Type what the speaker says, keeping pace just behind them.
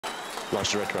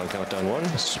Launch director on countdown 1.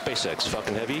 SpaceX,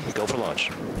 Falcon Heavy, go for launch.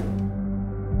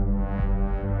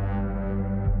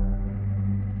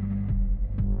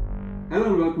 Hello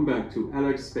and welcome back to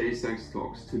Alex SpaceX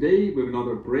Talks. Today with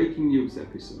another breaking news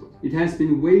episode. It has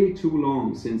been way too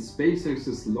long since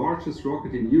SpaceX's largest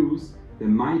rocket in use, the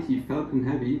mighty Falcon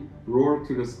Heavy, roared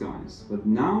to the skies. But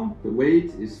now the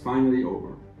wait is finally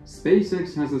over.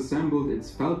 SpaceX has assembled its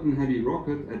Falcon Heavy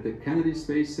rocket at the Kennedy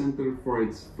Space Center for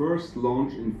its first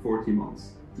launch in 40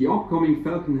 months. The upcoming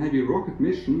Falcon Heavy rocket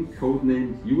mission,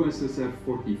 codenamed USSF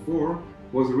 44,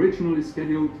 was originally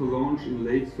scheduled to launch in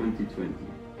late 2020,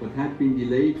 but had been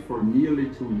delayed for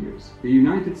nearly 2 years. The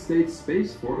United States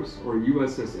Space Force, or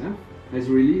USSF, has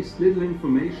released little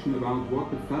information about what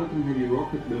the Falcon Heavy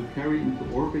rocket will carry into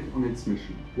orbit on its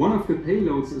mission. One of the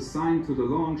payloads assigned to the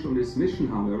launch on this mission,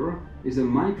 however, is a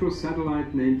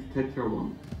microsatellite named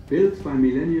Tetra-1. Built by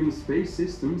Millennium Space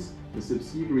Systems, a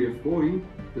subsidiary of Boeing,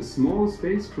 the small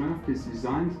spacecraft is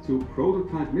designed to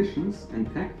prototype missions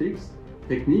and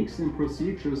techniques and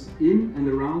procedures in and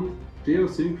around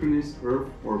geosynchronous Earth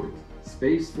orbit,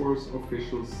 Space Force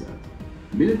officials said.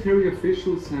 Military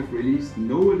officials have released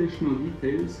no additional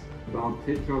details about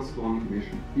Tetra's one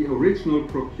mission. The original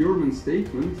procurement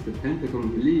statement the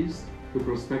Pentagon released to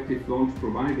prospective launch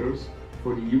providers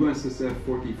for the USSF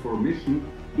 44 mission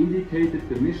indicated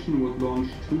the mission would launch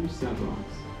 2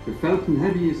 satellites. The Falcon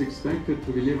Heavy is expected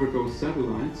to deliver those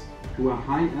satellites to a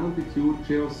high-altitude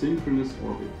geosynchronous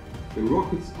orbit. The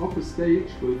rocket's upper stage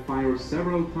will fire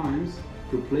several times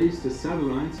to place the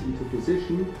satellites into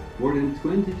position more than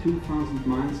 22,000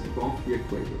 miles above the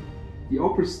equator. The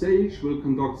upper stage will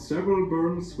conduct several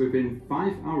burns within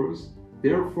 5 hours,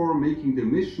 therefore making the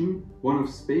mission one of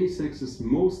SpaceX's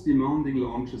most demanding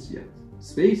launches yet.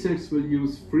 SpaceX will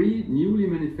use 3 newly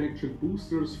manufactured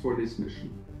boosters for this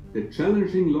mission. The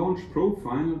challenging launch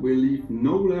profile will leave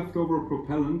no leftover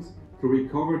propellant to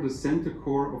recover the center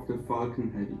core of the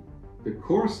Falcon Heavy. The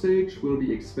core stage will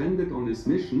be expanded on this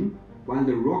mission, while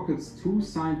the rocket's 2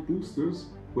 side boosters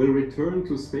will return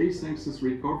to SpaceX's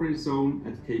recovery zone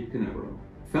at Cape Canaveral.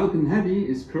 Falcon Heavy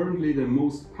is currently the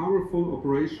most powerful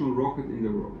operational rocket in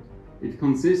the world. It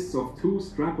consists of 2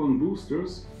 strap-on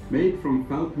boosters made from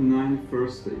Falcon 9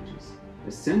 first stages,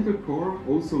 a center core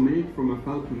also made from a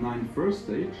Falcon 9 first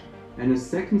stage, and a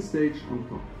second stage on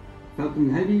top. Falcon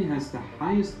Heavy has the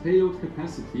highest payload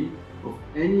capacity of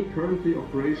any currently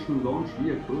operational launch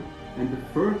vehicle and the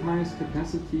 3rd highest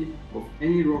capacity of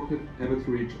any rocket ever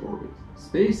to reach orbit.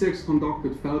 SpaceX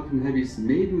conducted Falcon Heavy's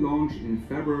maiden launch in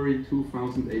February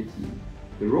 2018.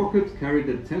 The rocket carried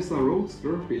a Tesla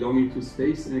Roadster belonging to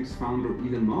SpaceX founder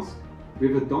Elon Musk,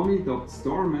 with a dummy dubbed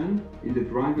Starman in the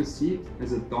driver's seat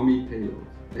as a dummy payload.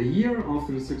 A year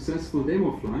after the successful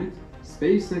demo flight,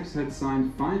 SpaceX had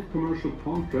signed 5 commercial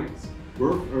contracts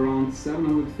worth around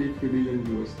 $750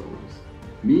 million,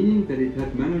 meaning that it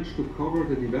had managed to cover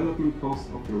the development cost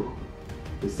of the rocket.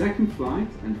 The second flight,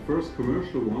 and first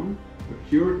commercial one,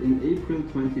 occurred in April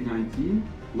 2019,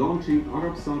 launching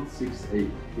Arabsat 6A,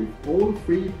 with all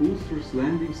 3 boosters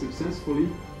landing successfully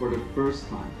for the first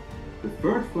time. The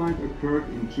 3rd flight occurred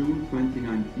in June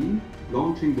 2019,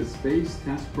 launching the Space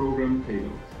Test Program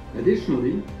payload.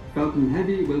 Additionally, Falcon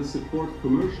Heavy will support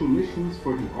commercial missions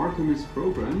for the Artemis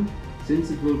program, since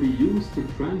it will be used to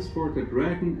transport the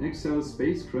Dragon XL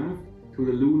spacecraft to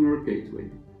the Lunar Gateway.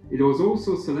 It was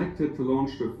also selected to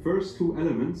launch the first 2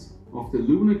 elements of the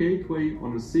Lunar Gateway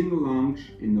on a single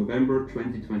launch in November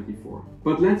 2024.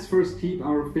 But let's first keep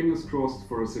our fingers crossed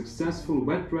for a successful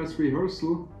wet dress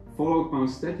rehearsal, followed by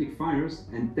static fires,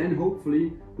 and then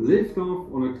hopefully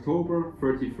liftoff on October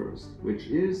 31st, which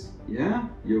is, yeah,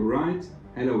 you're right,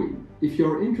 Halloween. If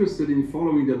you're interested in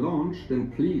following the launch, then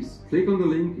please click on the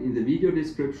link in the video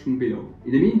description below.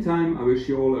 In the meantime, I wish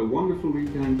you all a wonderful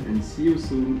weekend and see you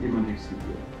soon in my next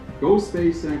video. Go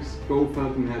SpaceX, go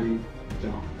Falcon Heavy,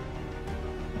 ciao.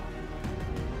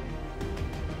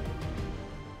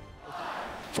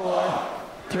 4,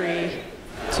 3,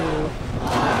 2,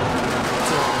 1.